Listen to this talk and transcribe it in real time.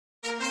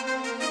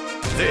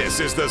This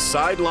is the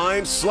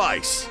Sideline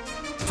Slice,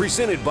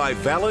 presented by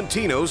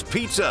Valentino's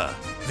Pizza,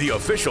 the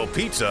official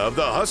pizza of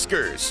the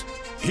Huskers.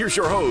 Here's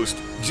your host,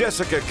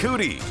 Jessica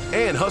Coody,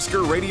 and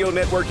Husker Radio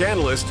Network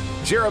analyst,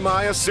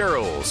 Jeremiah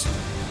Sirles.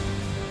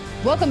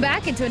 Welcome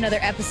back into another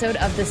episode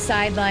of the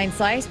Sideline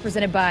Slice,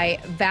 presented by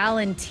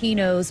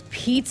Valentino's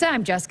Pizza.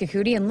 I'm Jessica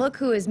Coody, and look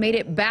who has made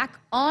it back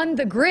on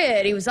the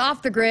grid. He was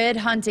off the grid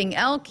hunting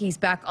elk. He's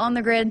back on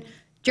the grid.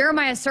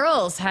 Jeremiah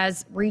Sirles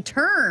has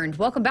returned.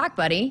 Welcome back,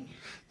 buddy.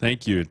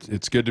 Thank you.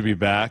 It's good to be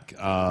back.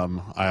 I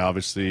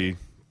obviously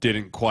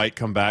didn't quite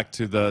come back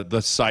to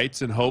the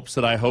sights and hopes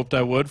that I hoped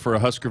I would for a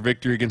Husker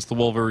victory against the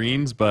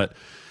Wolverines, but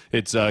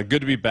it's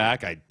good to be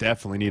back. I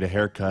definitely need a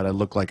haircut. I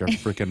look like a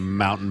freaking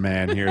mountain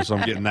man here, so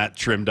I'm getting that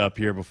trimmed up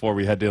here before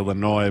we head to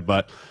Illinois.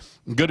 But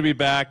good to be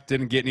back.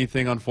 Didn't get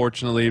anything,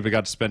 unfortunately. We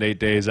got to spend 8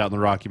 days out in the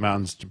Rocky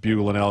Mountains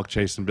bugling elk,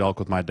 chasing elk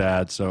with my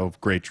dad, so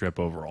great trip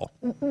overall.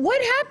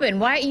 What happened?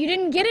 Why you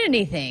didn't get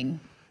anything?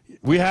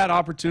 We had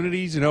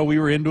opportunities, we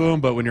were into them,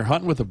 but when you're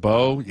hunting with a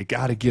bow, you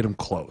got to get them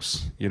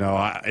close.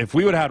 If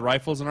we would have had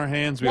rifles in our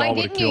hands, we all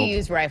would have killed. Why didn't you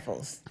use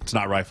rifles? It's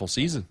not rifle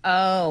season.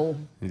 Oh.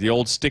 The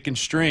old stick and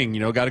string,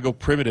 got to go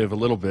primitive a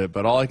little bit.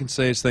 But all I can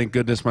say is thank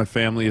goodness my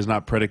family is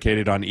not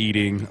predicated on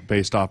eating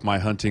based off my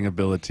hunting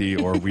ability,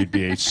 or we'd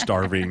be a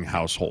starving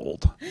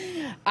household.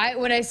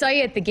 When I saw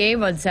you at the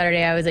game on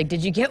Saturday, I was like,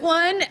 did you get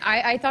one?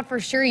 I thought for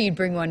sure you'd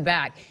bring one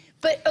back.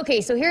 But okay,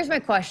 so here's my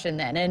question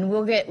then, and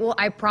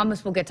I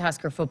promise we'll get to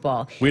Husker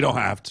football. We don't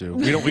have to.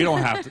 We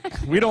don't have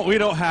to. We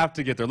don't have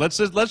to get there. Let's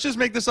just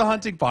make this a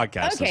hunting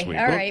podcast this week.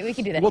 All right, we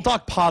can do that. We'll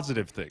talk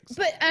positive things.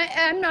 But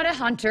I'm not a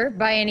hunter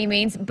by any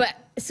means. But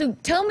so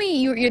tell me,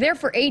 you're there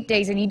for 8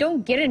 days and you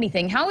don't get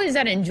anything. How is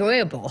that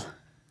enjoyable?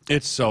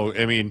 It's so.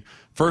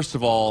 First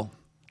of all,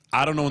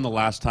 I don't know when the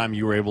last time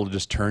you were able to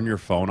just turn your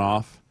phone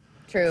off.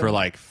 True. For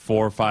like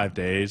 4 or 5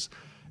 days,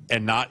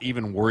 and not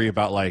even worry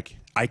about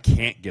I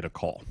can't get a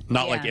call.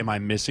 Not like, am I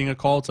missing a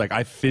call? It's like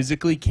I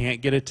physically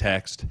can't get a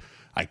text.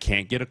 I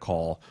can't get a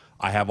call.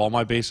 I have all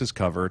my bases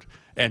covered,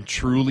 and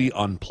truly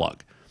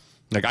unplug.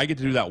 I get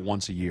to do that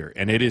once a year,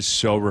 and it is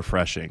so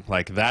refreshing.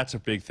 That's a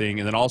big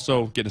thing. And then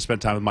also getting to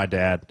spend time with my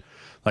dad.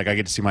 I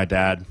get to see my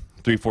dad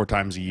 3-4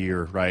 times a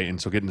year, right? And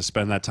so getting to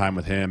spend that time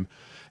with him.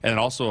 And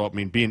also,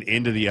 being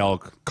into the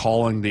elk,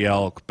 calling the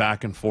elk,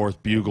 back and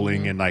forth,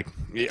 bugling, and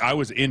I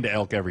was into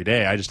elk every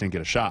day. I just didn't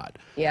get a shot.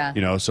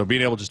 Yeah. So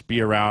being able to just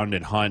be around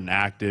and hunt and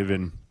active,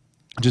 and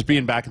just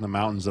being back in the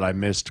mountains that I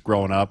missed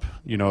growing up,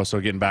 so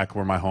getting back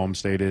where my home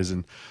state is.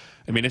 And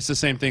it's the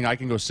same thing. I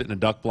can go sit in a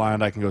duck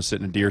blind, I can go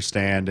sit in a deer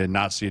stand and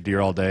not see a deer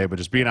all day, but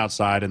just being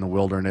outside in the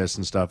wilderness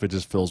and stuff, it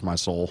just fills my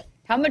soul.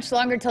 How much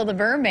longer till the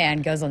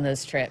Verman goes on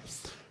those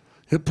trips?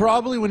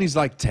 Probably when he's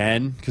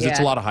 10, because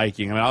it's a lot of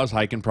hiking. I was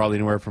hiking probably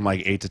anywhere from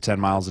 8 to 10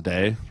 miles a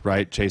day,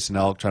 right? Chasing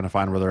elk, trying to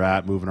find where they're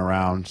at, moving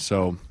around.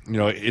 So,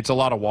 it's a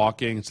lot of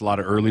walking. It's a lot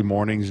of early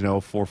mornings,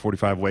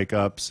 4:45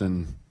 wake-ups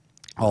and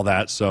all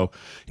that. So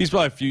he's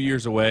probably a few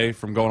years away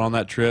from going on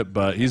that trip,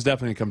 but he's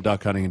definitely going to come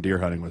duck hunting and deer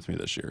hunting with me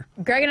this year.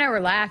 Greg and I were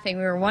laughing.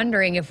 We were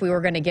wondering if we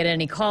were going to get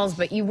any calls,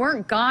 but you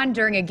weren't gone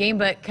during a game,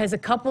 but because a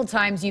couple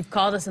times you've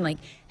called us and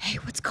hey,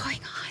 what's going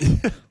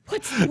on?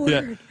 What's the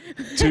word?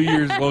 Yeah. 2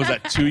 years, what was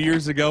that, 2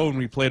 years ago when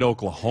we played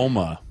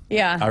Oklahoma?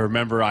 Yeah. I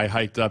remember I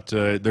hiked up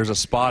to, there's a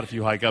spot if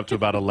you hike up to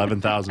about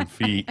 11,000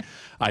 feet.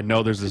 I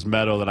know there's this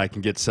meadow that I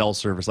can get cell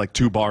service,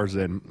 2 bars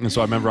in. And so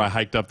I remember I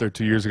hiked up there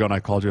 2 years ago and I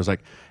called you. I was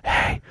like,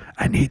 hey,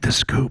 I need the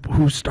scoop.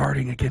 Who's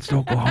starting against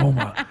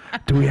Oklahoma?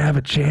 Do we have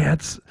a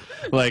chance?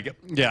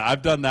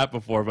 I've done that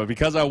before, but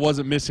because I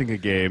wasn't missing a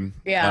game,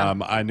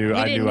 I knew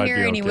I'd be okay. You didn't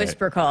hear any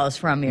whisper calls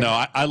from you.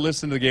 No, I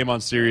listened to the game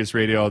on Sirius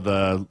Radio,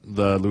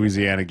 the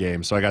Louisiana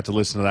game. So I got to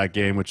listen to that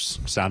game, which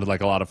sounded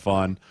like a lot of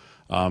fun.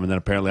 And then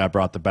apparently I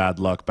brought the bad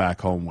luck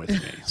back home with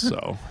me.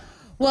 So,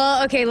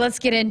 well, okay, let's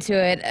get into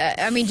it.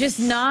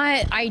 Just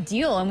not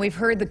ideal. And we've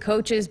heard the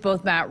coaches,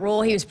 both Matt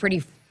Rule, he was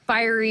pretty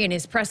fiery in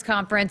his press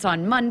conference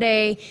on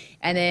Monday.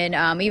 And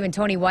then even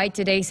Tony White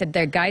today said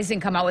their guys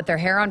didn't come out with their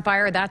hair on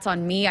fire. That's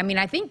on me.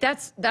 I think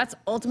that's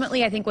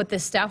ultimately, I think, what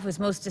this staff was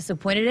most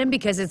disappointed in,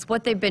 because it's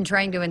what they've been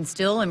trying to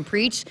instill and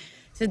preach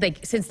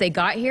since they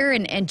got here,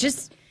 and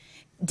just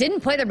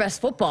didn't play their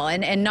best football,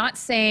 and not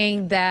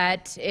saying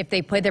that if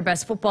they played their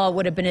best football it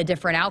would have been a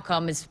different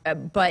outcome,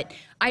 but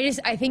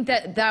I think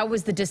that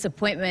was the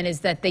disappointment, is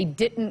that they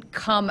didn't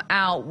come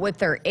out with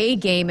their A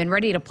game and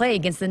ready to play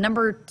against the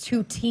number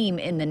 2 team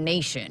in the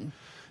nation.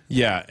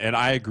 Yeah, and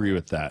I agree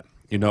with that.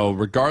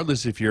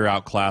 Regardless if you're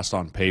outclassed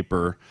on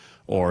paper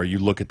or you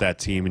look at that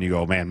team and you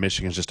go, man,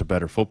 Michigan's just a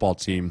better football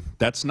team,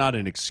 that's not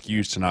an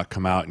excuse to not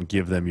come out and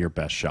give them your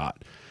best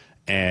shot.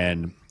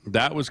 And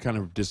that was kind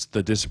of just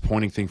the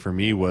disappointing thing for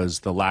me,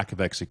 was the lack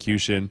of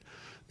execution,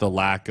 the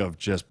lack of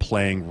just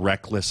playing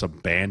reckless,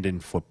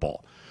 abandoned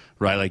football,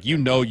 right?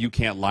 You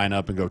can't line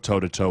up and go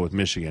toe-to-toe with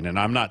Michigan, and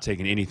I'm not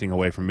taking anything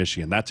away from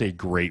Michigan. That's a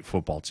great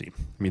football team.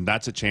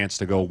 That's a chance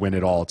to go win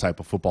it all type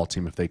of football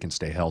team if they can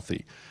stay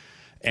healthy.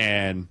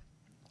 And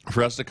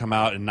for us to come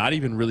out and not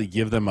even really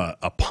give them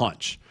a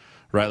punch,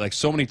 right?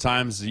 So many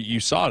times you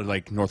saw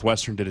it,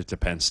 Northwestern did it to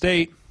Penn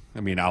State. I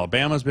mean,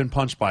 Alabama's been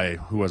punched by,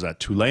 who was that,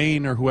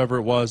 Tulane or whoever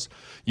it was,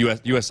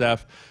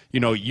 USF. You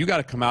know, you got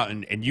to come out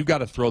and you got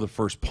to throw the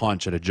first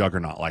punch at a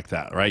juggernaut like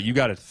that, right? You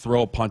got to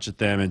throw a punch at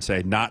them and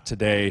say, not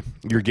today,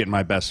 you're getting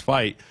my best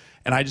fight.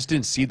 And I just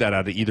didn't see that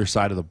out of either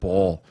side of the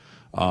ball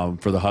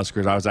for the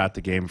Huskers. I was at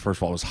the game. First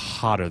of all, it was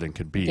hotter than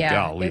could be. Yeah,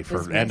 golly,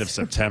 for end of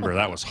September,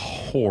 that was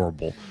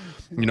horrible.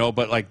 You know,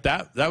 but like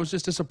that was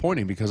just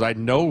disappointing because I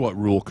know what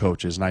Rule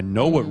coaches and I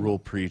know what Rule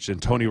preach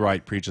and Tony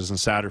Wright preaches and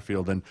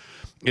Satterfield, and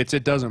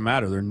it doesn't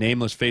matter. They're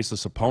nameless,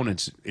 faceless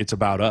opponents. It's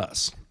about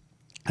us.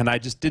 And I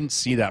just didn't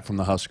see that from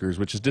the Huskers,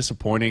 which is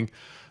disappointing.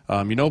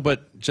 You know,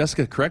 but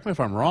Jessica, correct me if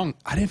I'm wrong,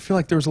 I didn't feel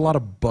like there was a lot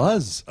of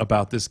buzz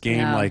about this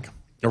game, like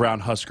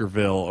around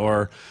Huskerville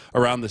or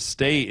around the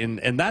state,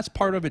 and that's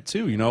part of it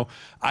too. You know,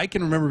 I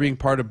can remember being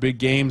part of big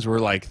games where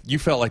like you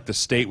felt like the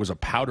state was a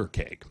powder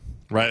keg.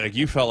 Right, like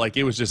you felt like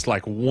it was just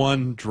like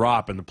one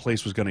drop and the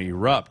place was going to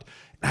erupt.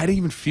 And I didn't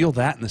even feel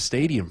that in the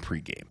stadium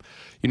pregame.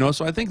 You know,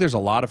 so I think there's a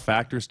lot of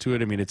factors to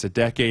it. I mean, it's a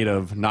decade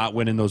of not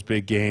winning those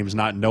big games,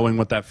 not knowing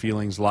what that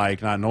feeling's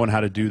like, not knowing how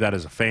to do that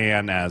as a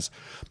fan, as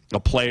a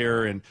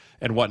player, and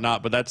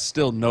whatnot. But that's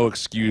still no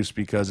excuse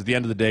because at the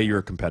end of the day, you're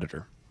a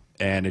competitor.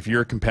 And if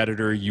you're a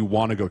competitor, you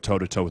want to go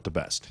toe-to-toe with the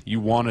best. You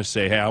want to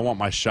say, hey, I want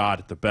my shot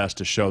at the best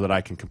to show that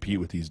I can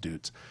compete with these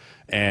dudes.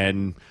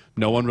 And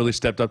no one really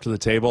stepped up to the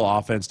table,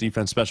 offense,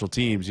 defense, special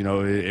teams. You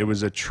know, it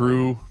was a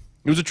true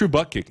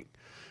butt kicking,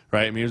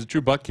 right? I mean, it was a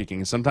true butt kicking.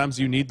 And sometimes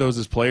you need those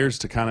as players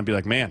to kind of be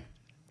like, man,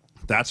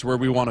 that's where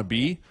we want to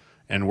be,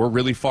 and we're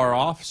really far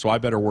off, so I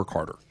better work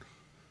harder.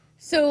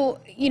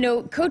 So, you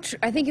know,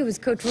 I think it was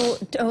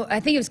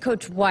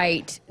Coach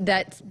White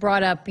that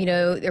brought up, you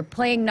know, they're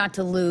playing not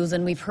to lose,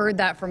 and we've heard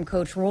that from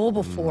Coach Rule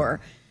before.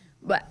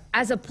 But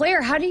as a player,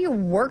 how do you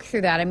work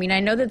through that? I mean, I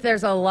know that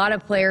there's a lot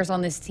of players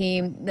on this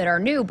team that are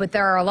new, but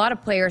there are a lot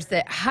of players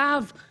that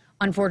have,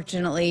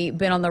 unfortunately,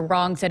 been on the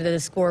wrong side of the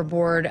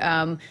scoreboard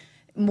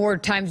more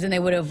times than they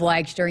would have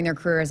liked during their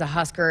career as a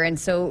Husker. And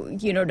so,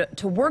 you know,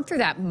 to work through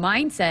that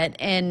mindset,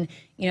 and,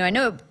 you know, I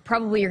know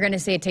probably you're going to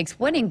say it takes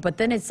winning, but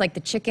then it's like the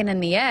chicken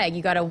and the egg.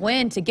 You got to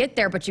win to get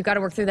there, but you got to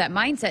work through that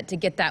mindset to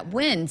get that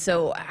win.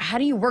 So how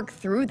do you work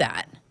through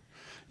that?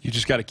 You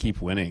just got to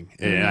keep winning.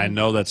 And I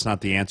know that's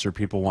not the answer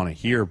people want to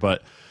hear,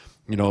 but,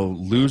 you know,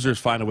 losers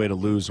find a way to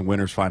lose and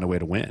winners find a way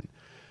to win.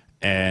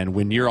 And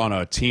when you're on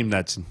a team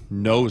that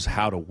knows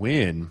how to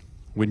win,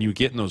 when you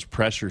get in those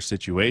pressure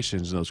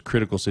situations, those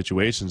critical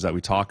situations that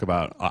we talk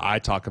about, I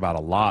talk about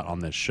a lot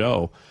on this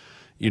show,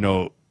 you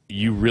know,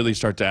 you really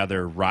start to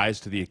either rise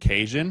to the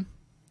occasion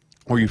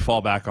or you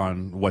fall back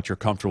on what you're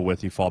comfortable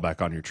with, you fall back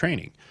on your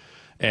training.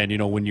 And, you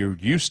know, when you're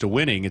used to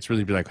winning, it's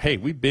really be like, hey,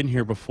 we've been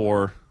here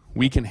before.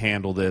 We can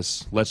handle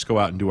this. Let's go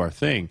out and do our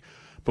thing.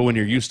 But when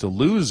you're used to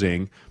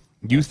losing,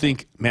 you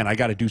think, man, I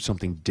got to do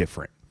something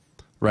different,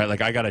 right?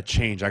 Like I got to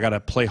change. I got to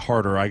play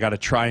harder. I got to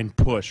try and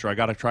push, or I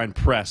got to try and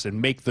press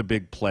and make the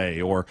big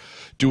play or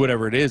do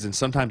whatever it is. And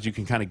sometimes you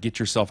can kind of get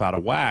yourself out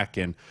of whack.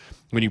 And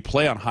when you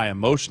play on high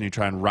emotion, you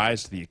try and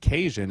rise to the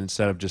occasion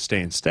instead of just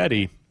staying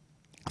steady,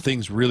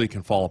 things really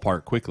can fall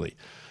apart quickly.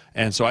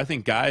 And so I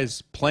think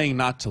guys playing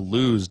not to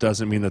lose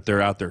doesn't mean that they're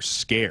out there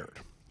scared.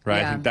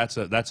 Right, yeah. I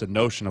think that's a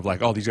notion of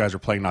like, oh, these guys are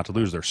playing not to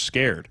lose. They're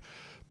scared.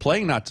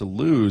 Playing not to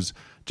lose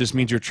just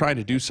means you're trying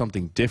to do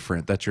something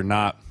different that you're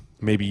not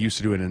maybe used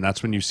to doing. And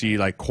that's when you see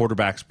like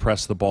quarterbacks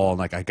press the ball and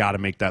like, I got to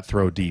make that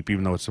throw deep,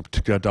 even though it's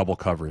a double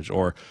coverage.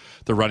 Or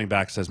the running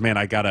back says, man,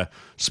 I got to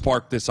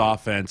spark this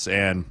offense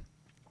and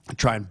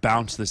try and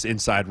bounce this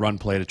inside run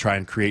play to try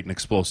and create an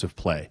explosive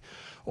play.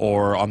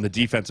 Or on the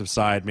defensive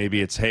side, maybe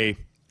it's, hey,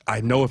 I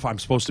know if I'm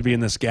supposed to be in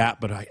this gap,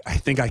 but I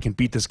think I can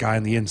beat this guy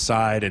on the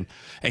inside and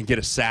get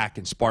a sack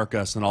and spark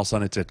us, and all of a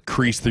sudden it's a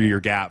crease through your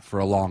gap for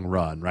a long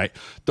run, right?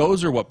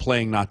 Those are what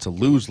playing not to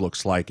lose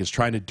looks like, is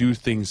trying to do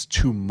things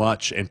too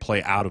much and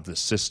play out of the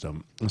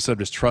system instead of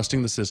just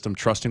trusting the system,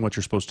 trusting what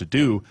you're supposed to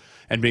do,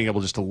 and being able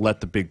just to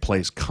let the big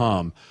plays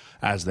come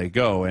as they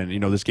go. And, you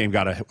know, this game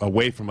got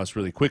away from us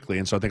really quickly,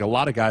 and so I think a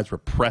lot of guys were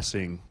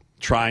pressing,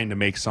 trying to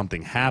make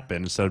something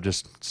happen instead of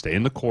just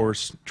staying the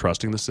course,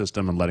 trusting the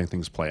system, and letting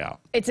things play out.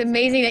 It's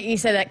amazing that you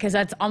said that, because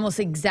that's almost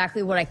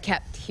exactly what I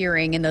kept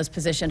hearing in those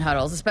position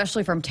huddles,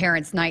 especially from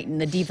Terrence Knighton.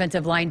 The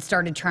defensive line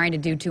started trying to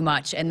do too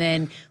much, and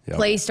then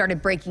plays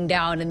started breaking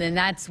down, and then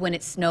that's when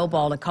it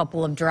snowballed a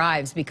couple of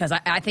drives, because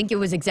I think it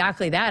was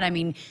exactly that. I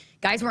mean,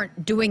 guys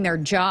weren't doing their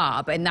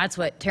job, and that's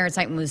what Terrence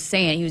Knighton was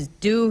saying. He was,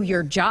 do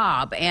your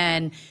job,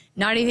 and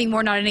not anything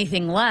more, not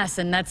anything less,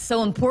 and that's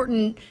so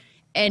important.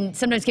 And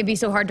sometimes can be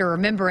so hard to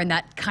remember in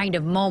that kind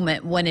of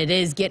moment when it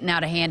is getting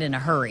out of hand in a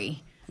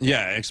hurry.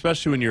 Yeah,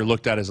 especially when you're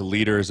looked at as a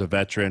leader, as a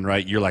veteran,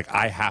 right? You're like,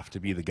 I have to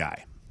be the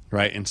guy,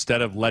 right?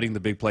 Instead of letting the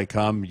big play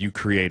come, you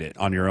create it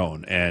on your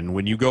own. And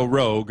when you go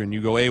rogue and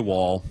you go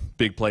AWOL,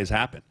 big plays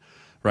happen,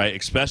 right?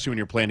 Especially when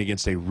you're playing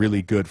against a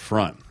really good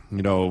front.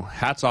 You know,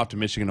 hats off to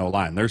Michigan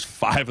O-line. There's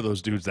 5 of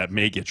those dudes that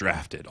may get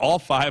drafted. All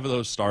 5 of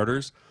those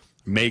starters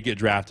may get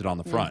drafted on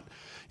the front.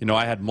 You know,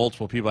 I had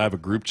multiple people. I have a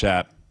group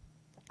chat.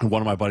 And one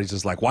of my buddies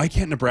is like, why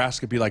can't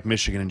Nebraska be like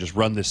Michigan and just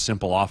run this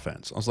simple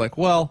offense? I was like,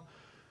 well,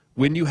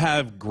 when you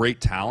have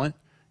great talent,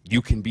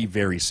 you can be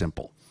very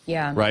simple.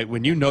 Yeah. Right?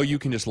 When you know you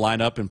can just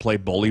line up and play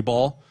bully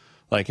ball,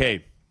 like,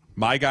 hey,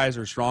 my guys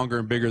are stronger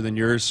and bigger than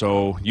yours,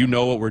 so you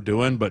know what we're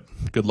doing, but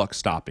good luck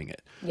stopping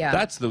it. Yeah.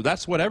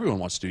 That's what everyone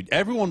wants to do.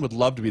 Everyone would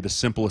love to be the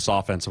simplest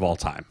offense of all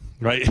time,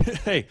 right?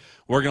 Hey,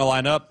 we're going to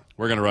line up,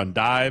 we're going to run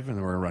dive, and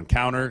then we're going to run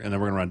counter, and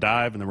then we're going to run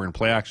dive, and then we're going to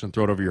play action and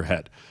throw it over your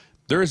head.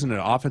 There isn't an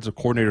offensive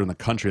coordinator in the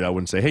country that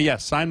wouldn't say, hey, yeah,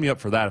 sign me up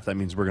for that if that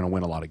means we're going to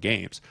win a lot of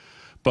games.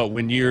 But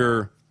when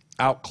you're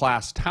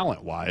outclassed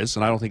talent-wise,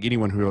 and I don't think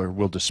anyone who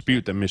will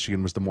dispute that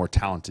Michigan was the more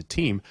talented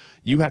team,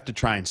 you have to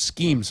try and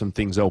scheme some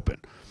things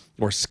open,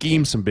 or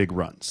scheme some big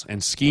runs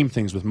and scheme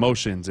things with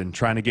motions and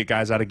trying to get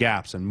guys out of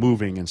gaps and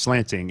moving and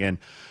slanting. And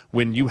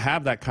when you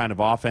have that kind of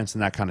offense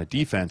and that kind of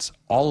defense,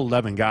 all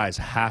 11 guys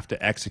have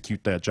to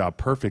execute that job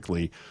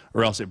perfectly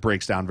or else it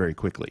breaks down very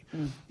quickly.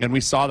 And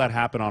we saw that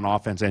happen on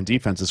offense and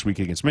defense this week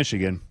against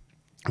Michigan.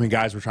 When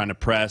guys were trying to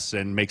press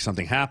and make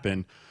something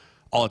happen,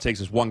 all it takes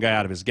is one guy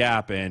out of his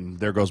gap, and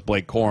there goes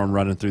Blake Corum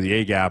running through the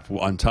A-gap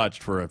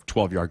untouched for a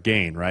 12-yard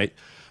gain, right?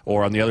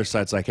 Or on the other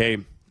side, it's like, hey,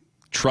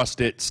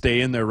 trust it, stay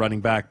in there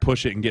running back,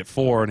 push it and get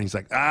 4. And he's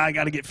like, I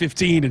got to get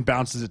 15, and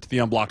bounces it to the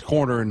unblocked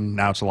corner, and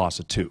now it's a loss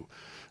of 2,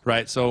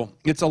 right? So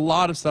it's a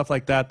lot of stuff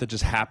like that that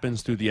just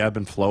happens through the ebb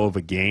and flow of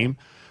a game.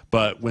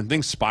 But when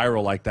things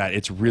spiral like that,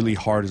 it's really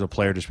hard as a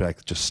player to just be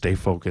like, just stay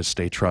focused,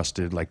 stay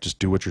trusted, like just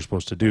do what you're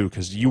supposed to do,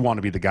 because you want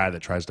to be the guy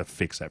that tries to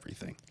fix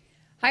everything.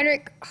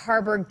 Heinrich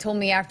Haarberg told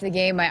me after the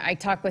game, I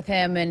talked with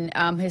him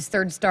and his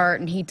third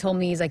start, and he told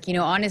me, he's like,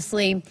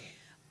 honestly,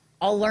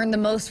 I'll learn the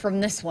most from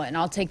this one.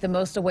 I'll take the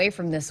most away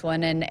from this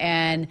one.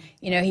 And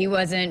he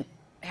wasn't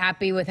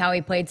happy with how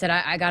he played, said,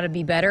 I got to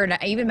be better. And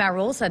even Matt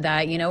Rule said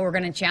that, we're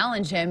going to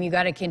challenge him. You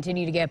got to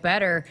continue to get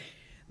better.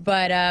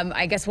 But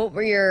I guess what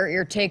were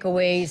your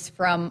takeaways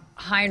from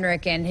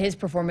Heinrich and his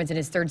performance in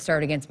his third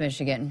start against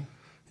Michigan?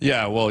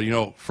 Yeah,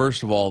 well,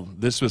 first of all,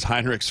 this was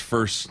Heinrich's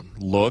first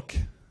look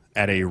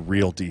at a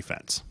real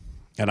defense.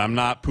 And I'm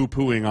not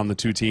poo-pooing on the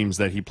two teams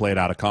that he played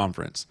out of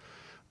conference,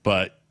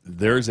 but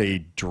there's a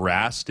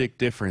drastic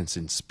difference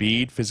in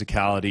speed,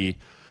 physicality,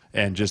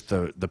 and just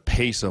the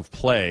pace of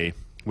play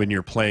when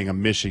you're playing a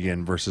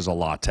Michigan versus a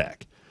La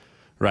Tech,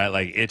 right?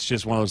 Like, it's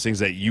just one of those things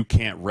that you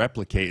can't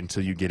replicate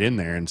until you get in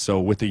there. And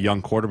so with a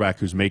young quarterback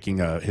who's making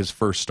his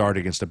first start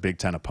against a Big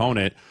Ten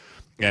opponent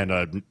and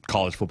a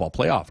college football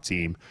playoff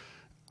team,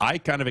 I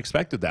kind of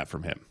expected that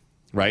from him.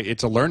 Right?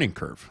 It's a learning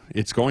curve.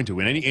 It's going to.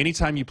 And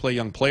anytime you play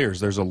young players,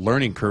 there's a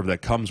learning curve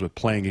that comes with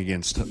playing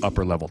against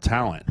upper-level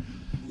talent.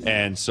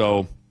 And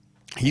so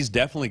he's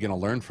definitely going to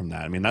learn from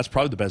that. I mean, that's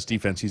probably the best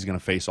defense he's going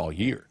to face all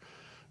year,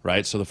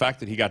 right? So the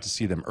fact that he got to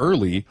see them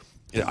early,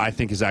 I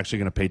think, is actually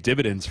going to pay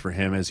dividends for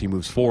him as he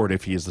moves forward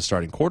if he is the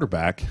starting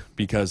quarterback,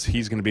 because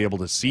he's going to be able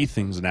to see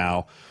things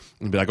now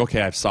and be like,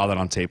 okay, I saw that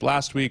on tape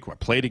last week. I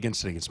played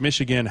against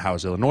Michigan. How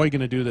is Illinois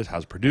going to do this?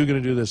 How's Purdue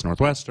going to do this?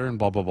 Northwestern,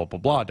 blah, blah, blah, blah,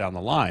 blah, down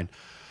the line.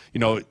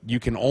 You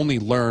can only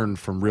learn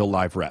from real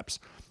live reps.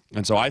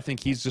 And so I think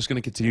he's just going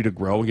to continue to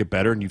grow and get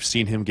better, and you've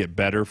seen him get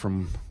better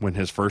from when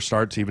his first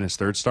start to even his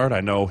third start.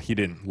 I know he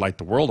didn't light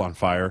the world on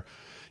fire,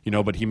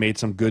 but he made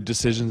some good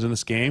decisions in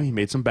this game. He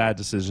made some bad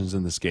decisions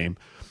in this game.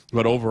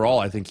 But overall,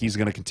 I think he's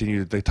going to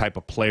continue the type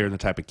of player and the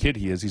type of kid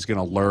he is. He's going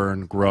to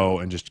learn, grow,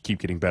 and just keep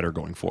getting better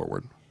going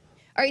forward.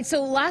 All right,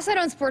 so last night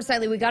on Sports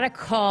Nightly, we got a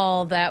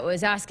call that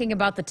was asking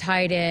about the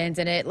tight ends,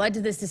 and it led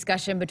to this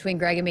discussion between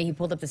Greg and me. He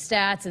pulled up the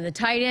stats, and the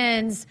tight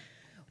ends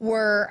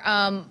were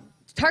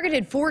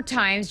targeted 4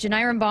 times.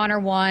 Janiron Bonner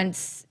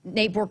once,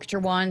 Nate Borkacher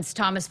once,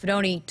 Thomas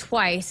Fidone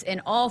twice, and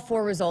all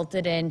 4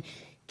 resulted in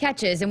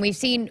catches. And we've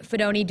seen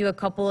Fidone do a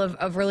couple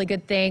of really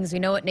good things. We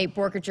know what Nate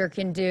Borkacher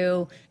can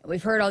do.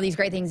 We've heard all these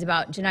great things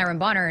about Janiron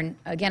Bonner. And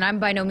again, I'm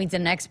by no means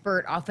an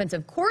expert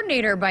offensive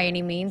coordinator by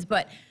any means,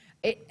 but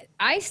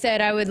I said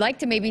I would like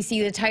to maybe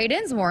see the tight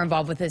ends more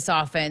involved with this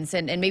offense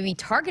and maybe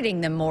targeting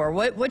them more.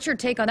 What's your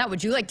take on that?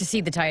 Would you like to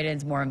see the tight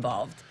ends more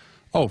involved?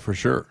 Oh, for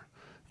sure.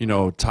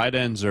 Tight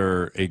ends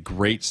are a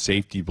great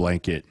safety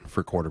blanket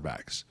for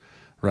quarterbacks,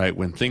 right?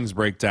 When things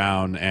break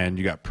down and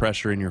you got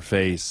pressure in your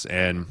face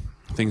and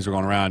things are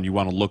going around, you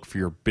want to look for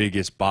your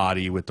biggest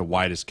body with the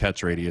widest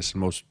catch radius,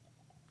 and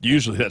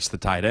usually that's the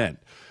tight end,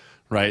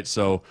 right?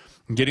 So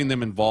getting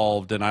them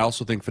involved, and I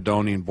also think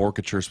Fidone and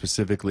Borkacher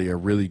specifically are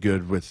really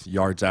good with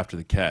yards after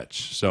the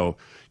catch. So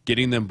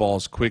getting them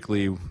balls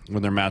quickly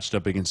when they're matched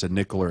up against a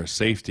nickel or a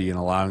safety and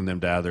allowing them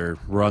to either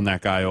run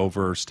that guy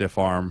over, stiff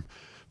arm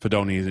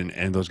Fidone,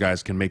 and those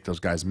guys can make those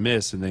guys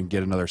miss and then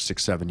get another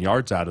 6-7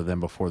 yards out of them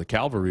before the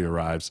cavalry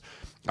arrives,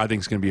 I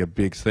think it's going to be a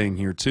big thing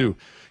here too.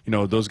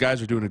 Those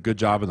guys are doing a good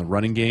job in the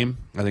running game.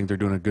 I think they're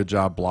doing a good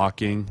job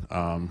blocking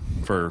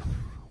for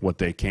what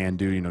they can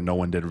do. No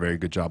one did a very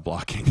good job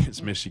blocking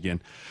against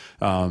Michigan.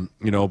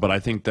 But I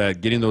think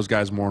that getting those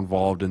guys more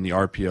involved in the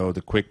RPO,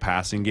 the quick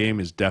passing game,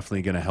 is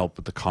definitely going to help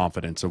with the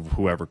confidence of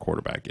whoever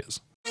quarterback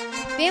is.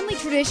 Family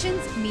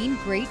traditions mean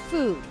great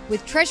food,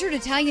 with treasured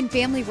Italian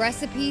family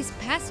recipes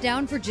passed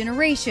down for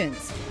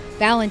generations.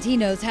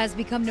 Valentino's has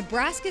become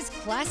Nebraska's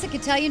classic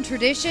Italian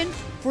tradition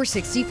for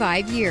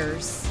 65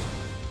 years.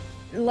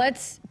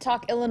 let's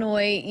talk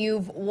Illinois.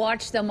 You've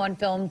watched them on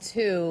film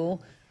too.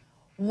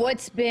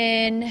 What's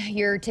been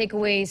your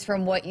takeaways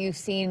from what you've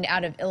seen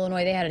out of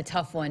Illinois? They had a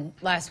tough one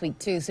last week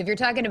too. So if you're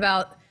talking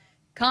about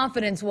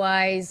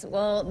confidence-wise,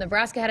 well,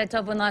 Nebraska had a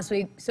tough one last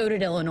week. So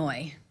did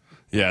Illinois.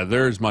 Yeah,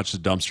 they're as much a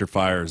dumpster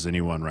fire as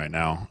anyone right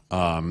now.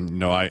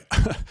 I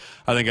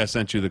think I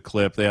sent you the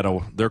clip.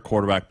 Their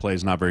quarterback play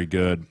is not very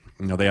good.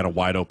 They had a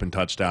wide open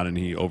touchdown and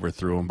he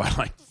overthrew him by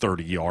like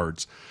 30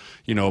 yards.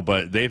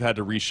 But they've had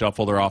to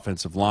reshuffle their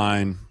offensive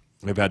line.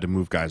 They've had to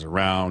move guys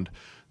around.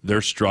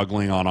 They're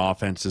struggling on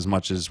offense as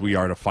much as we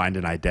are to find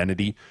an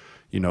identity.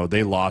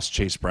 They lost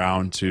Chase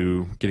Brown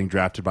to getting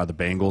drafted by the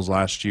Bengals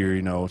last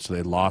year. So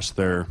they lost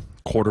their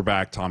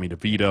quarterback Tommy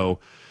DeVito.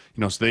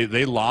 So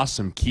they lost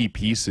some key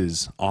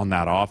pieces on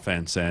that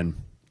offense, and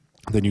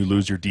then you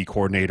lose your D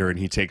coordinator, and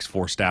he takes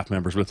 4 staff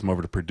members with him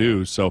over to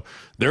Purdue. So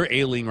they're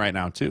ailing right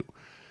now too,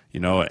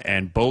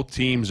 and both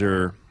teams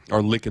are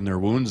licking their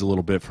wounds a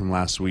little bit from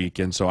last week.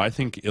 And so I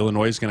think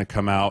Illinois is going to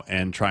come out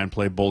and try and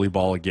play bully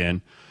ball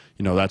again.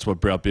 That's what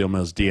Brett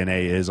Bielema's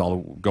DNA is,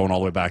 going all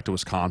the way back to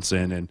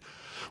Wisconsin and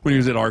when he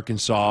was at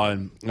Arkansas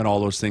and all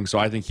those things. So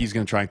I think he's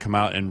going to try and come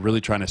out and really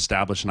try and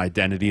establish an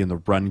identity in the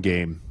run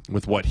game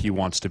with what he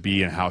wants to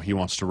be and how he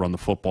wants to run the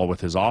football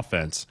with his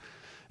offense.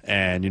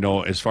 And,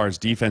 as far as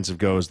defensive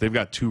goes, they've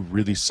got 2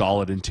 really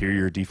solid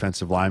interior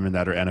defensive linemen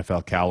that are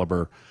NFL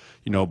caliber,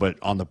 but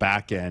on the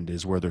back end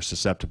is where they're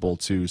susceptible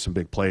to some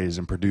big plays,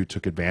 and Purdue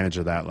took advantage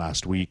of that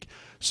last week.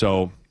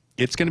 So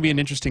it's going to be an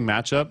interesting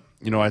matchup.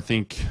 I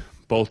think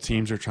both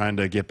teams are trying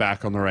to get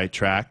back on the right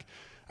track.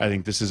 I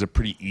think this is a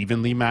pretty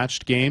evenly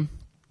matched game.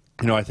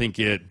 I think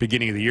at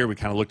beginning of the year, we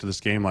kind of looked at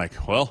this game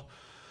like, well,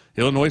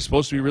 Illinois is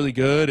supposed to be really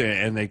good,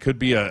 and they could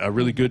be a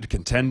really good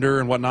contender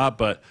and whatnot,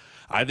 but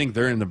I think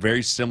they're in the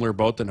very similar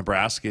boat that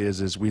Nebraska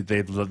is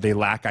they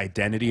lack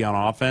identity on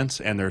offense,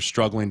 and they're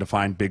struggling to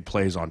find big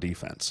plays on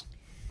defense.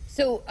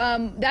 So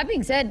that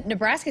being said,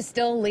 Nebraska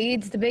still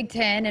leads the Big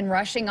Ten in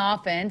rushing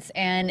offense,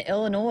 and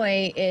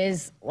Illinois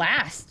is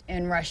last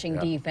in rushing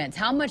defense.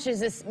 How much is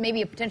this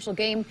maybe a potential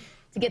game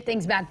to get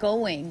things back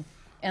going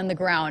on the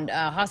ground?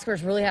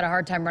 Huskers really had a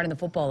hard time running the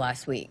football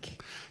last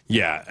week.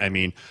 Yeah,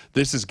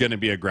 this is going to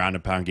be a ground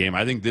and pound game.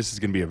 I think this is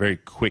going to be a very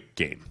quick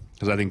game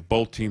because I think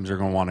both teams are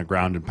going to want to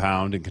ground and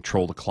pound and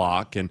control the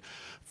clock and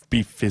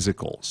be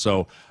physical.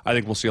 So I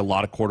think we'll see a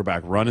lot of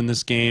quarterback run in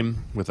this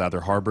game with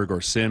either Harburg or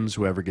Sims,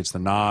 whoever gets the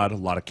nod. A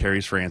lot of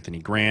carries for Anthony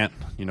Grant.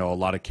 A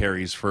lot of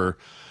carries for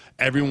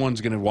everyone's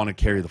going to want to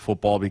carry the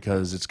football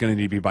because it's going to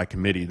need to be by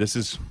committee. This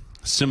is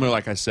similar,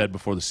 like I said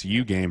before the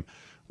CU game.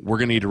 We're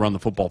going to need to run the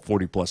football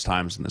 40-plus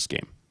times in this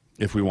game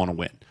if we want to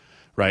win,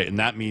 right? And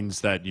that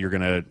means that you're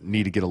going to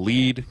need to get a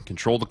lead,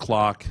 control the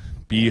clock,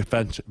 be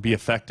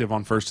effective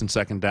on first and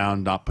second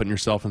down, not putting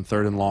yourself in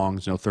third and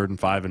longs, 3rd and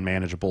 5 and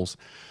manageables.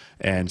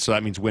 And so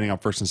that means winning on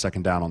first and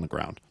second down on the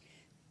ground.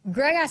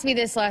 Greg asked me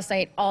this last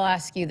night. I'll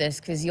ask you this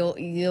because you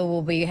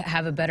will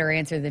have a better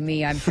answer than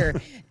me, I'm sure.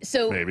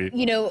 So, Maybe.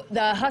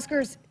 The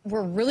Huskers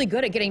were really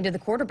good at getting to the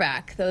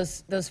quarterback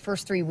those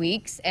first 3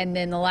 weeks, and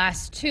then the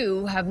last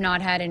 2 have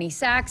not had any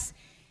sacks.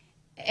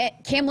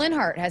 Cam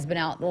Lenhart has been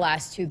out the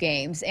last 2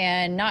 games,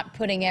 and not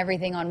putting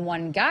everything on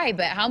one guy,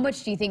 but how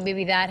much do you think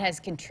maybe that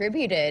has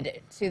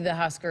contributed to the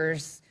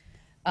Huskers'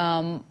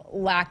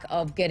 lack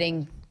of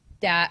getting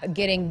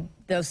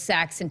those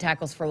sacks and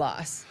tackles for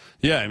loss?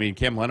 Yeah,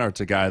 Cam Lenhart's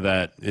a guy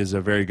that is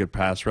a very good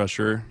pass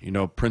rusher.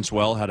 Prince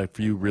Well had a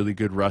few really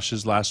good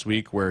rushes last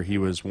week where he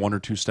was 1 or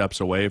 2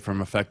 steps away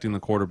from affecting the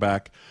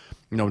quarterback.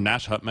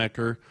 Nash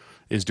Hutmacher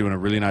is doing a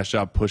really nice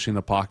job pushing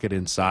the pocket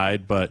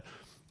inside. But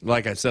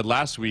like I said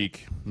last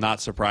week,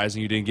 not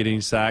surprising you didn't get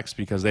any sacks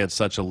because they had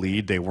such a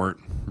lead. They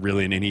weren't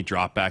really in any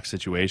drop back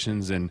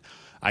situations. And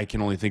I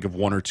can only think of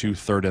 1 or 2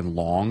 third and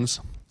longs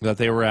that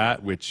they were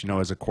at, which,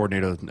 as a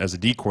coordinator, as a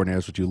D coordinator,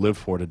 is what you live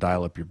for, to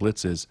dial up your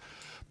blitzes.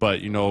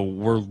 But,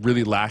 we're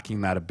really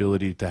lacking that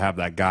ability to have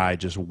that guy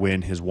just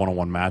win his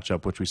one-on-one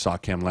matchup, which we saw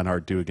Cam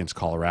Lenhart do against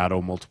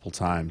Colorado multiple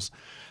times.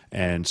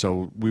 And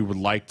so we would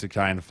like to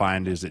kind of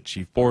find, is it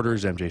Chief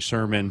Borders, MJ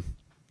Sherman,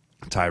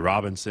 Ty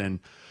Robinson,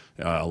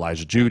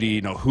 Elijah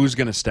Judy, who's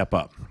going to step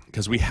up?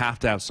 Because we have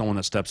to have someone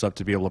that steps up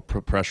to be able to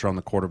put pressure on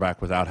the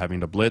quarterback without having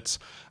to blitz.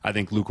 I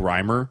think Luke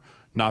Reimer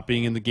not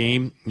being in the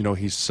game,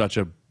 he's such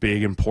a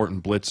big,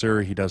 important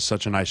blitzer. He does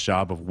such a nice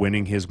job of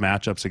winning his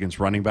matchups against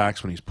running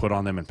backs when he's put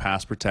on them in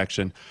pass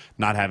protection.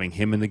 Not having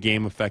him in the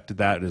game affected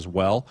that as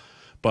well.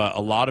 But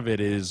a lot of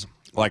it is,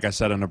 like I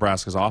said, on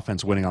Nebraska's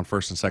offense, winning on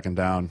first and second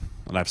down,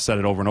 and I've said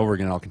it over and over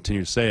again, I'll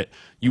continue to say it,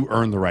 you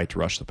earn the right to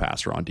rush the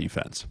passer on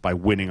defense by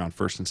winning on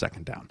first and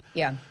second down.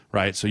 Yeah.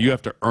 Right? So you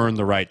have to earn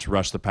the right to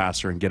rush the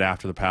passer and get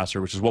after the passer,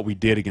 which is what we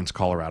did against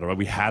Colorado. Right?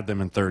 We had them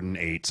in 3rd and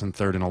 8s and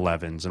 3rd and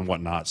 11s and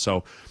whatnot.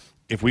 So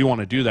if we want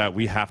to do that,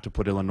 we have to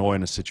put Illinois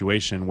in a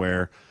situation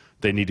where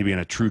they need to be in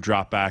a true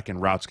drop back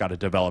and routes got to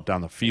develop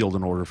down the field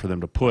in order for them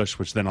to push,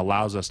 which then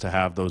allows us to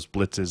have those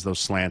blitzes, those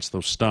slants,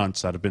 those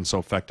stunts that have been so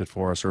effective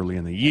for us early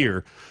in the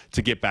year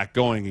to get back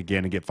going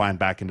again and find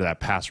back into that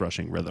pass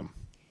rushing rhythm.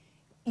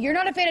 You're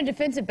not a fan of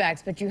defensive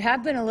backs, but you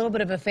have been a little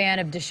bit of a fan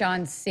of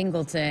Deshaun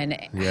Singleton.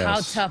 Yes.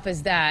 How tough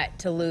is that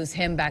to lose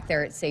him back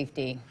there at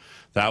safety?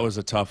 That was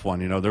a tough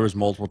one. You know, there was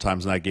multiple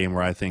times in that game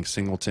where I think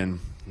Singleton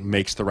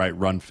makes the right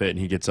run fit and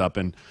he gets up,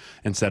 and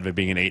instead of it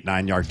being an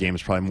 8-9 yard game,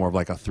 it's probably more of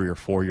like a 3 or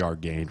 4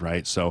 yard gain,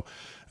 right? So,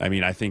 I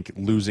mean, I think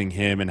losing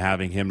him and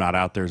having him not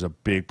out there is a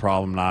big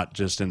problem, not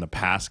just in the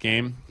pass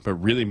game, but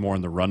really more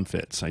in the run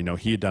fits. I know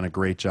he had done a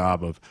great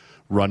job of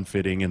run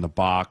fitting in the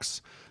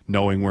box,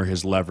 knowing where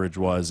his leverage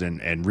was,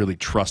 and really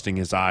trusting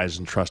his eyes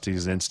and trusting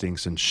his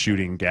instincts and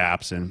shooting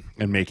gaps and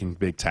making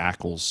big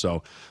tackles.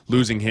 So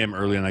losing him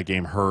early in that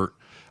game hurt.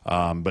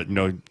 But, you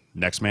know,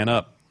 next man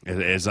up.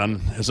 As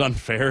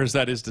unfair as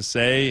that is to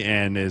say,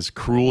 and as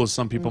cruel as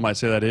some people might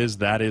say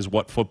that is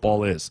what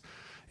football is.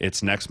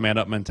 It's next man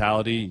up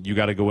mentality. You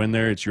got to go in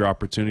there. It's your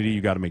opportunity.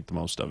 You got to make the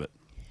most of it.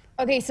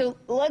 Okay, so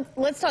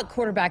let's talk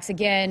quarterbacks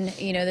again.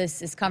 You know,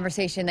 this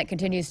conversation that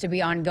continues to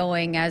be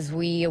ongoing as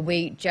we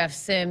await Jeff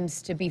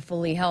Sims to be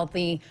fully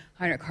healthy.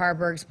 Heinrich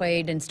Haarberg's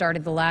played and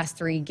started the last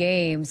 3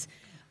 games.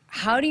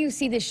 How do you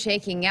see this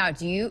shaking out?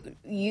 Do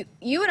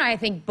you and I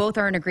think both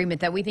are in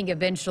agreement that we think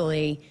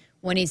eventually,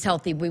 when he's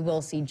healthy, we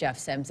will see Jeff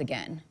Sims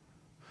again?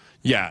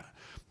 Yeah.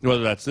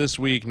 Whether that's this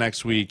week,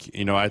 next week,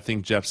 you know, I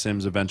think Jeff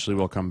Sims eventually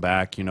will come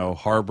back. You know,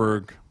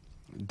 Haarberg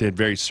did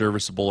very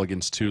serviceable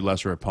against 2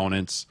 lesser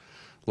opponents.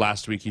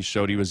 Last week he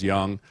showed he was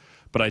young,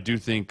 but I do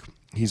think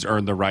he's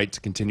earned the right to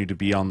continue to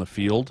be on the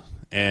field,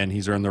 and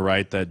he's earned the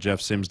right that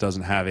Jeff Sims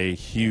doesn't have a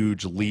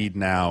huge lead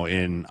now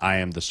in I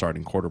am the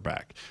starting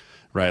quarterback.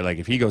 Right, like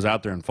if he goes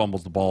out there and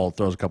fumbles the ball,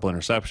 throws a couple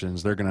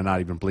interceptions, they're going to not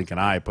even blink an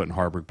eye putting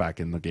Haarberg back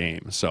in the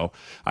game. So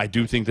I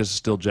do think this is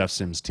still Jeff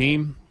Sims'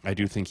 team. I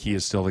do think he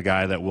is still the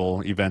guy that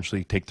will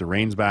eventually take the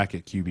reins back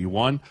at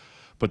QB1.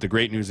 But the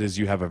great news is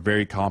you have a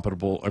very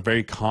comparable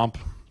quarterback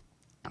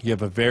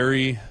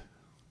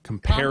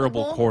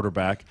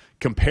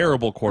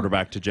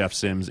to Jeff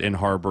Sims in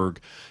Haarberg,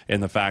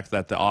 and the fact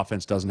that the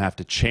offense doesn't have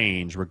to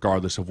change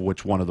regardless of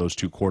which one of those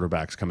 2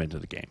 quarterbacks come into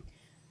the game.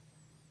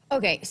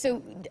 Okay,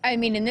 so, I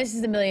mean, and this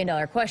is the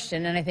million-dollar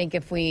question, and I think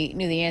if we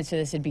knew the answer to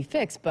this, it'd be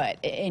fixed. But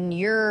in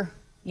your,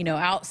 you know,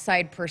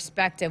 outside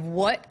perspective,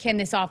 what can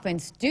this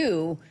offense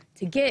do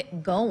to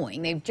get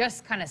going? They've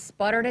just kind of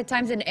sputtered at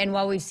times, and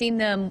while we've seen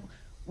them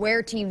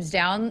wear teams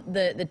down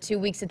the 2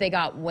 weeks that they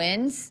got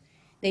wins,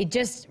 they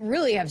just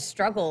really have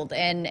struggled.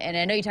 And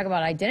I know you talk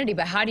about identity,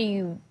 but how do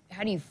you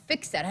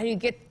fix that? How do you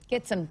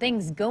get some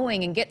things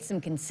going and get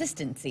some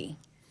consistency?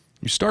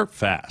 You start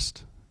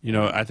fast. You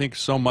know, I think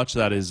so much of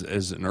that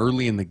is an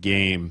early in the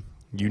game,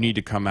 you need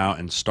to come out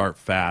and start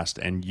fast,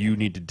 and you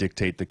need to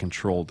dictate the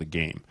control of the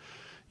game.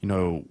 You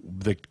know,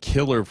 the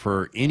killer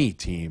for any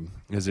team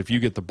is if you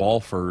get the ball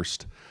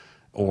first,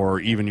 or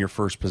even your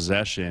first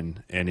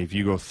possession, and if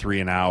you go 3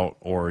 and out,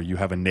 or you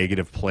have a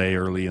negative play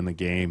early in the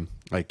game,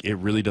 like it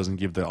really doesn't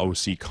give the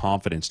OC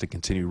confidence to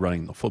continue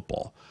running the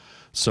football.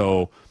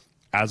 So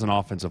as an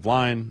offensive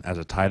line, as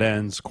a tight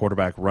ends,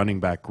 quarterback,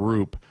 running back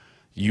group,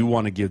 you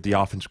want to give the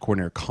offensive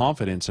coordinator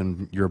confidence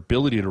in your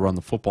ability to run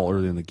the football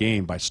early in the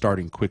game by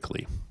starting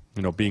quickly.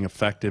 You know, being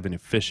effective and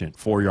efficient,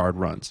 4-yard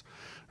runs.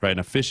 Right? An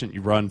efficient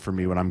run for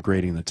me when I'm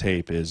grading the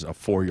tape is a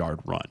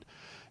 4-yard run.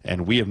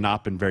 And we have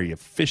not been very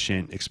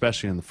efficient,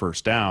 especially in the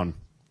first down,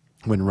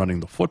 when running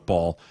the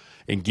football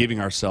and giving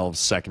ourselves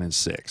 2nd and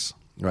 6.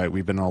 Right?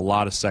 We've been in a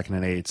lot of 2nd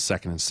and 8s,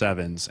 2nd and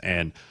 7s.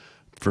 And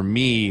for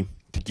me,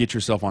 to get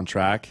yourself on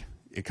track,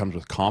 it comes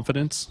with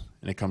confidence.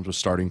 And it comes with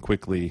starting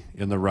quickly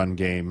in the run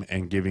game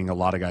and giving a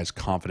lot of guys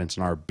confidence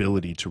in our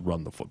ability to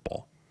run the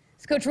football.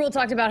 So Coach Rule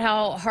talked about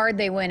how hard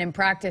they went in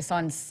practice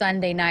on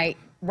Sunday night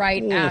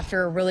right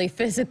after a really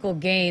physical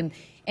game.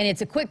 And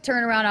it's a quick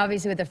turnaround,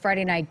 obviously, with the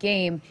Friday night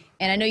game.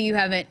 And I know you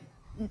haven't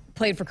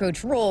played for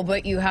Coach Rule,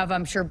 but you have,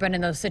 I'm sure, been in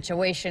those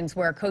situations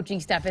where coaching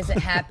staff isn't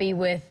happy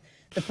with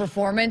the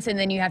performance, and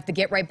then you have to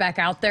get right back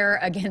out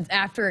there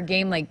after a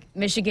game like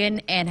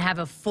Michigan and have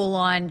a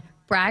full-on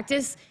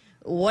practice.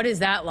 What is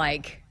that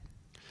like?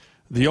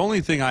 The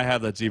only thing I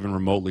have that's even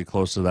remotely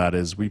close to that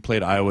is we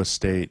played Iowa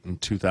State in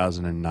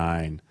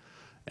 2009,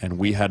 and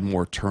we had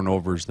more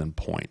turnovers than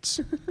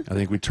points. I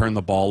think we turned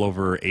the ball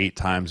over 8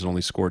 times and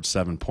only scored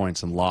 7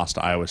 points and lost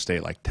to Iowa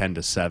State like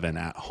 10-7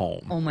 at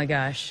home. Oh, my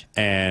gosh.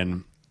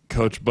 And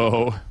Coach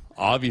Bo,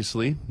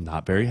 obviously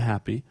not very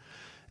happy.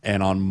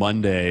 And on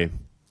Monday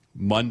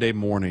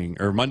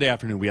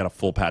afternoon, we had a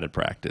full padded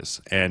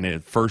practice. And the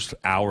first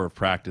hour of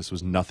practice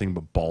was nothing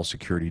but ball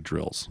security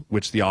drills,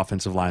 which the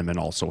offensive linemen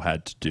also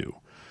had to do.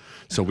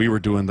 So we were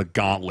doing the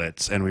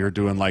gauntlets, and we were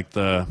doing like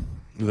the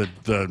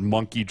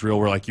monkey drill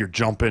where like you're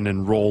jumping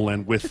and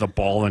rolling with the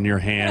ball in your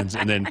hands,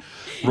 and then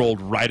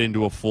rolled right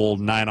into a full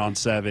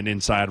 9-on-7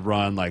 inside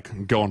run,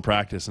 like going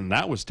practice. And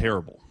that was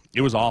terrible.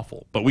 It was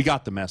awful, but we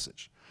got the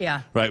message.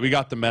 Yeah. Right. We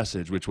got the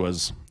message, which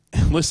was,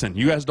 listen,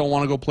 you guys don't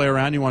want to go play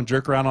around. You want to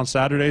jerk around on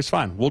Saturdays?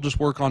 Fine. We'll just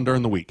work on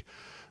during the week.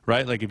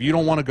 Right? Like if you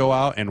don't want to go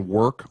out and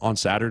work on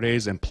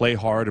Saturdays and play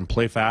hard and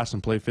play fast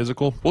and play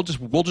physical, we'll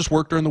just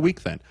work during the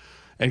week then.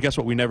 And guess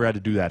what? We never had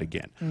to do that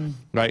again.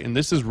 Right? And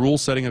this is Rule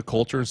setting a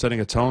culture and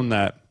setting a tone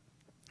that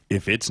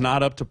if it's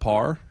not up to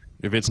par,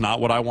 if it's not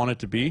what I want it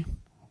to be,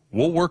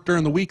 we'll work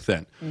during the week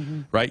then,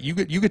 right? You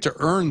get to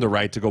earn the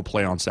right to go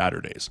play on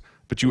Saturdays,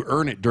 but you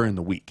earn it during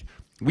the week.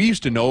 We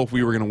used to know if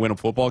we were going to win a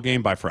football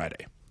game by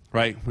Friday,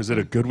 right? Was it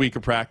a good week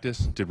of practice?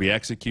 Did we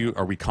execute?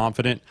 Are we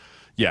confident?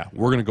 Yeah,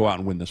 we're going to go out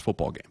and win this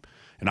football game.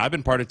 And I've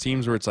been part of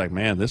teams where it's like,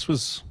 man, this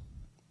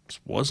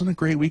wasn't a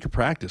great week of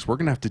practice. We're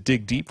going to have to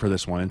dig deep for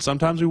this one. And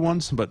sometimes we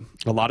won, but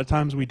a lot of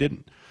times we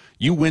didn't.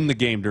 You win the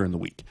game during the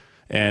week.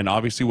 And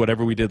obviously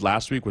whatever we did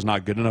last week was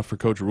not good enough for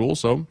Coach Rule,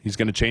 so he's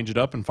going to change it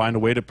up and find a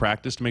way to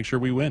practice to make sure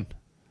we win.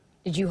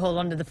 Did you hold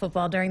on to the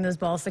football during those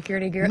ball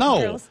security drills?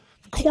 No,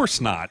 of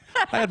course not.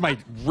 I had my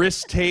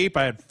wrist taped.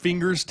 I had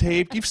fingers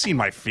taped. You've seen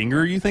my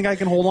finger. You think I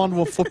can hold on to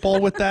a football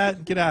with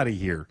that? Get out of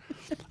here.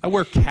 I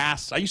wear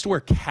casts. I used to wear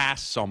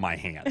casts on my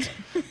hands.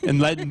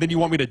 And then you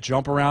want me to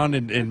jump around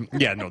and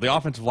yeah, no, the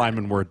offensive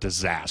linemen were a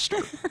disaster.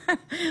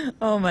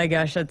 Oh, my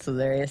gosh, that's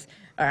hilarious.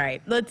 All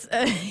right, let's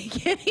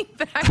getting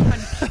back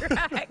on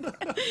track.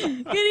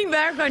 Getting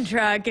back on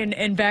track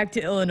and back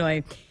to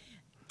Illinois.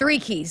 3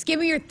 keys. Give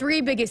me your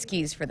 3 biggest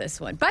keys for this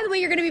one. By the way,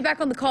 you're going to be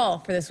back on the call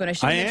for this one. I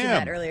should have mentioned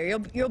that earlier.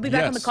 You'll be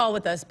back on the call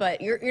with us, but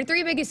your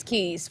 3 biggest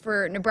keys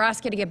for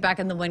Nebraska to get back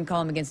in the win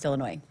column against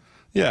Illinois.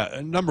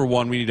 Yeah, number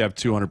 1, we need to have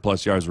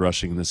 200-plus yards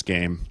rushing in this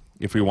game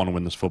if we want to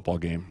win this football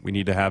game. We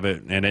need to have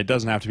it, and it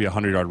doesn't have to be a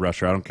 100-yard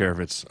rusher. I don't care if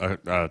it's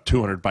a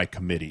 200 by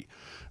committee.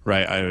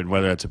 Right,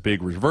 whether that's a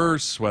big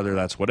reverse, whether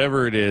that's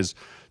whatever it is,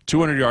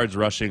 200 yards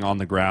rushing on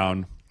the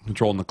ground,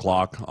 controlling the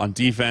clock. On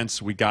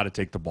defense, we got to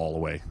take the ball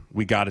away.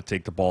 We got to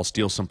take the ball,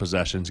 steal some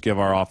possessions, give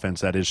our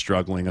offense that is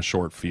struggling a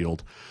short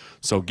field.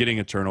 So getting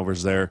a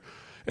turnover's there.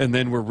 And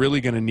then we're really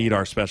going to need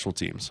our special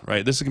teams,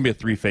 right? This is going to be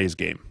a 3-phase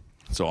game.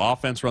 So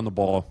offense, run the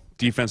ball.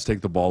 Defense,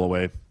 take the ball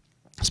away.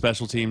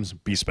 Special teams,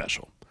 be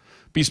special.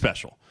 Be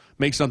special.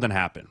 Make something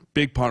happen.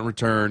 Big punt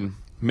return.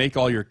 Make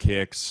all your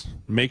kicks.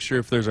 Make sure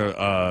if there's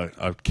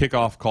a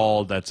kickoff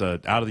call that's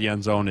out of the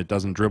end zone, it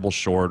doesn't dribble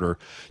short. Or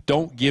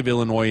don't give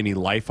Illinois any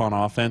life on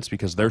offense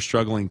because they're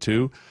struggling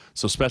too.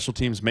 So special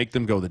teams, make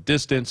them go the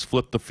distance,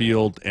 flip the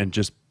field, and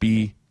just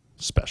be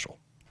special.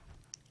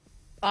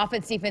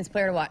 Offense, defense,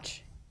 player to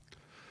watch.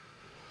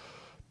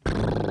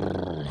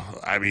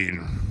 I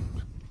mean,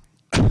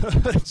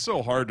 it's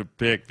so hard to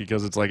pick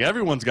because it's like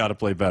everyone's got to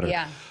play better.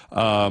 Yeah.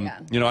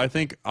 You know, I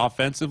think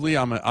offensively,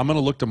 I'm going to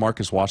look to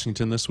Marcus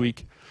Washington this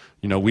week.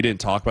 You know, we didn't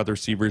talk about the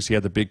receivers. He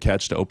had the big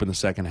catch to open the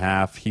second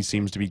half. He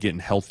seems to be getting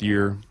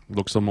healthier,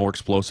 looks a little more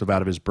explosive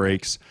out of his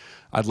breaks.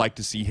 I'd like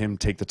to see him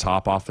take the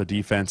top off the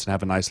defense and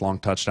have a nice long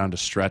touchdown to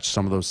stretch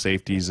some of those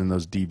safeties and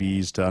those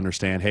DBs to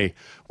understand, hey,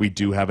 we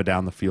do have a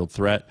down-the-field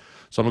threat.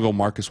 So I'm going to go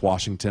Marcus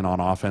Washington on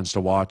offense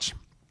to watch.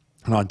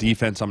 And on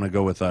defense, I'm going to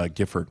go with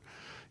Gifford.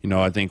 You know,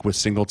 I think with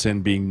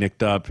Singleton being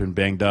nicked up and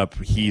banged up,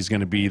 he's going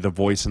to be the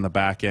voice in the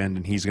back end,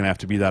 and he's going to have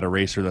to be that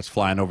eraser that's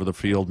flying over the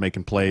field,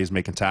 making plays,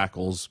 making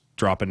tackles,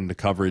 dropping into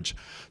coverage.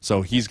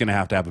 So he's going to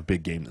have a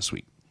big game this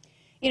week.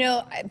 You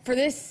know, for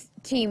this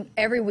team,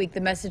 every week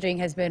the messaging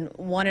has been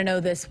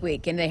 1-0 this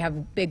week, and they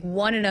have big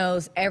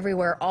 1-0s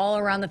everywhere, all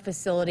around the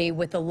facility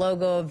with the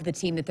logo of the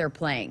team that they're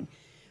playing.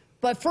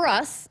 But for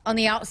us on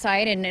the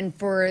outside and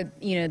for,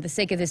 you know, the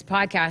sake of this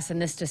podcast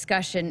and this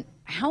discussion,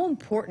 how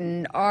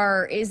important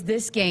is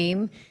this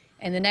game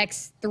and the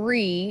next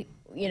 3,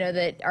 you know,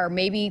 that are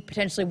maybe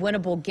potentially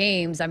winnable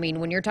games? I mean,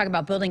 when you're talking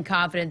about building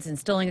confidence,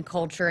 instilling a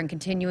culture, and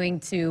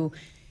continuing to,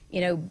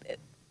 you know,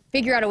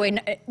 figure out a way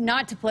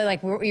not to play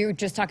like you were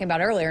just talking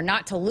about earlier,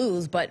 not to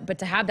lose, but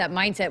to have that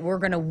mindset, we're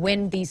going to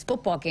win these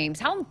football games.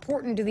 How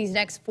important do these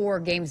next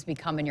 4 games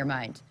become in your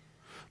mind?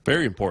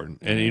 Very important.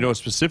 And, you know,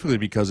 specifically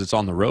because it's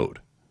on the road,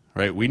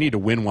 right? We need to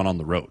win one on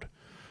the road,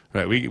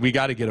 right? We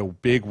got to get a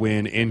big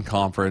win in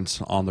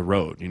conference on the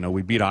road. You know,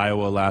 we beat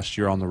Iowa last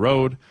year on the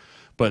road,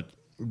 but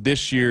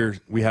this year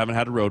we haven't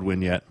had a road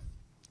win yet.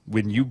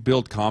 When you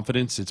build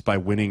confidence, it's by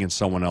winning in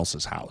someone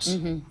else's house.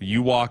 Mm-hmm.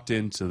 You walked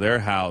into their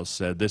house,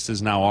 said, this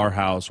is now our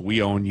house.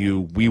 We own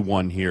you. We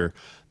won here.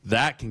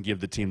 That can give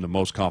the team the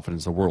most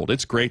confidence in the world.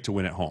 It's great to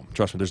win at home.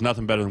 Trust me, there's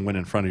nothing better than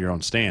winning in front of your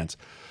own stands.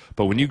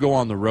 But when you go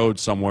on the road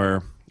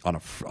somewhere on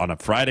a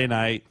Friday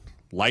night,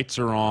 lights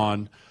are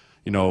on,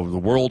 you know, the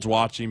world's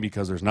watching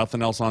because there's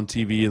nothing else on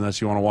TV unless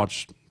you want to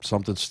watch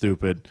something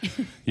stupid,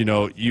 you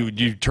know,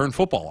 you turn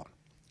football on.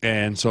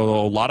 And so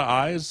a lot of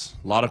eyes,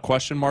 a lot of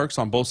question marks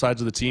on both sides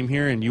of the team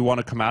here, and you want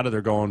to come out of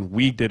there going,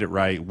 we did it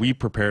right, we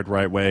prepared the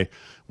right way,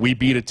 we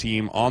beat a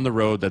team on the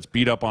road that's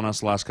beat up on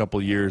us the last couple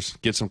of years,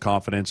 get some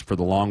confidence for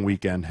the long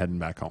weekend heading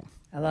back home.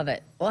 I love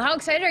it. Well, how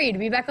excited are you to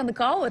be back on the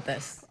call with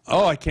us?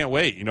 Oh, I can't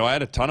wait. You know, I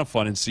had a ton of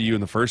fun in CU in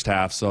the first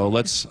half, so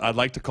I'd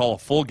like to call a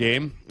full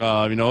game,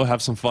 you know,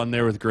 have some fun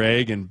there with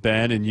Greg and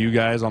Ben and you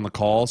guys on the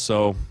call.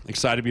 So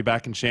excited to be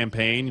back in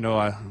Champaign. You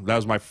know, that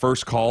was my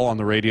first call on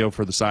the radio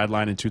for the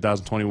Sideline in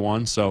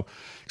 2021, so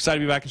excited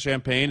to be back in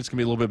Champaign. It's going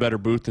to be a little bit better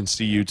booth than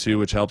CU too,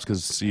 which helps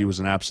because CU was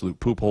an absolute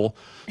poop hole.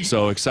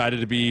 So excited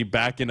to be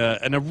back in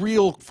a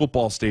real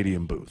football stability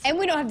booth. And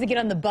we don't have to get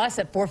on the bus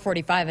at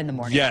 4:45 in the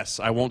morning. Yes,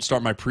 I won't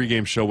start my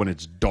pregame show when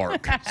it's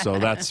dark. So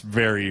that's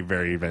very,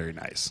 very, very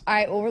nice. All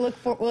right, well, we're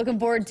looking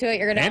forward to it.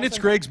 You're gonna And it's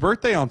Greg's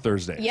birthday on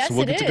Thursday. Yes, so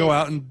we'll get to go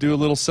out and do a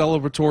little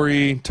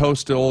celebratory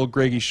toast to old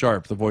Greggy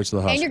Sharp, the voice of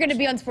the Huskers. And you're going to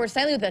be on Sports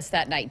Nightly with us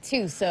that night,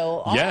 too.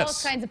 So all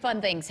kinds of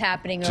fun things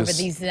happening over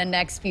the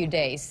next few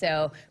days.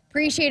 So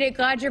appreciate it.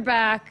 Glad you're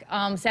back.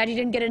 Sad you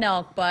didn't get an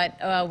elk, but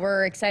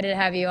we're excited to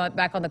have you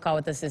back on the call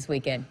with us this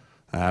weekend.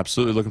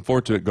 Absolutely. Looking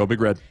forward to it. Go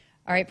Big Red.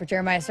 All right, for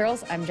Jeremiah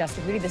Sirles, I'm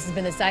Jessica Coody. This has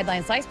been the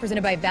Sideline Slice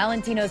presented by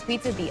Valentino's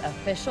Pizza, the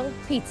official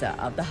pizza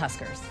of the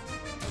Huskers.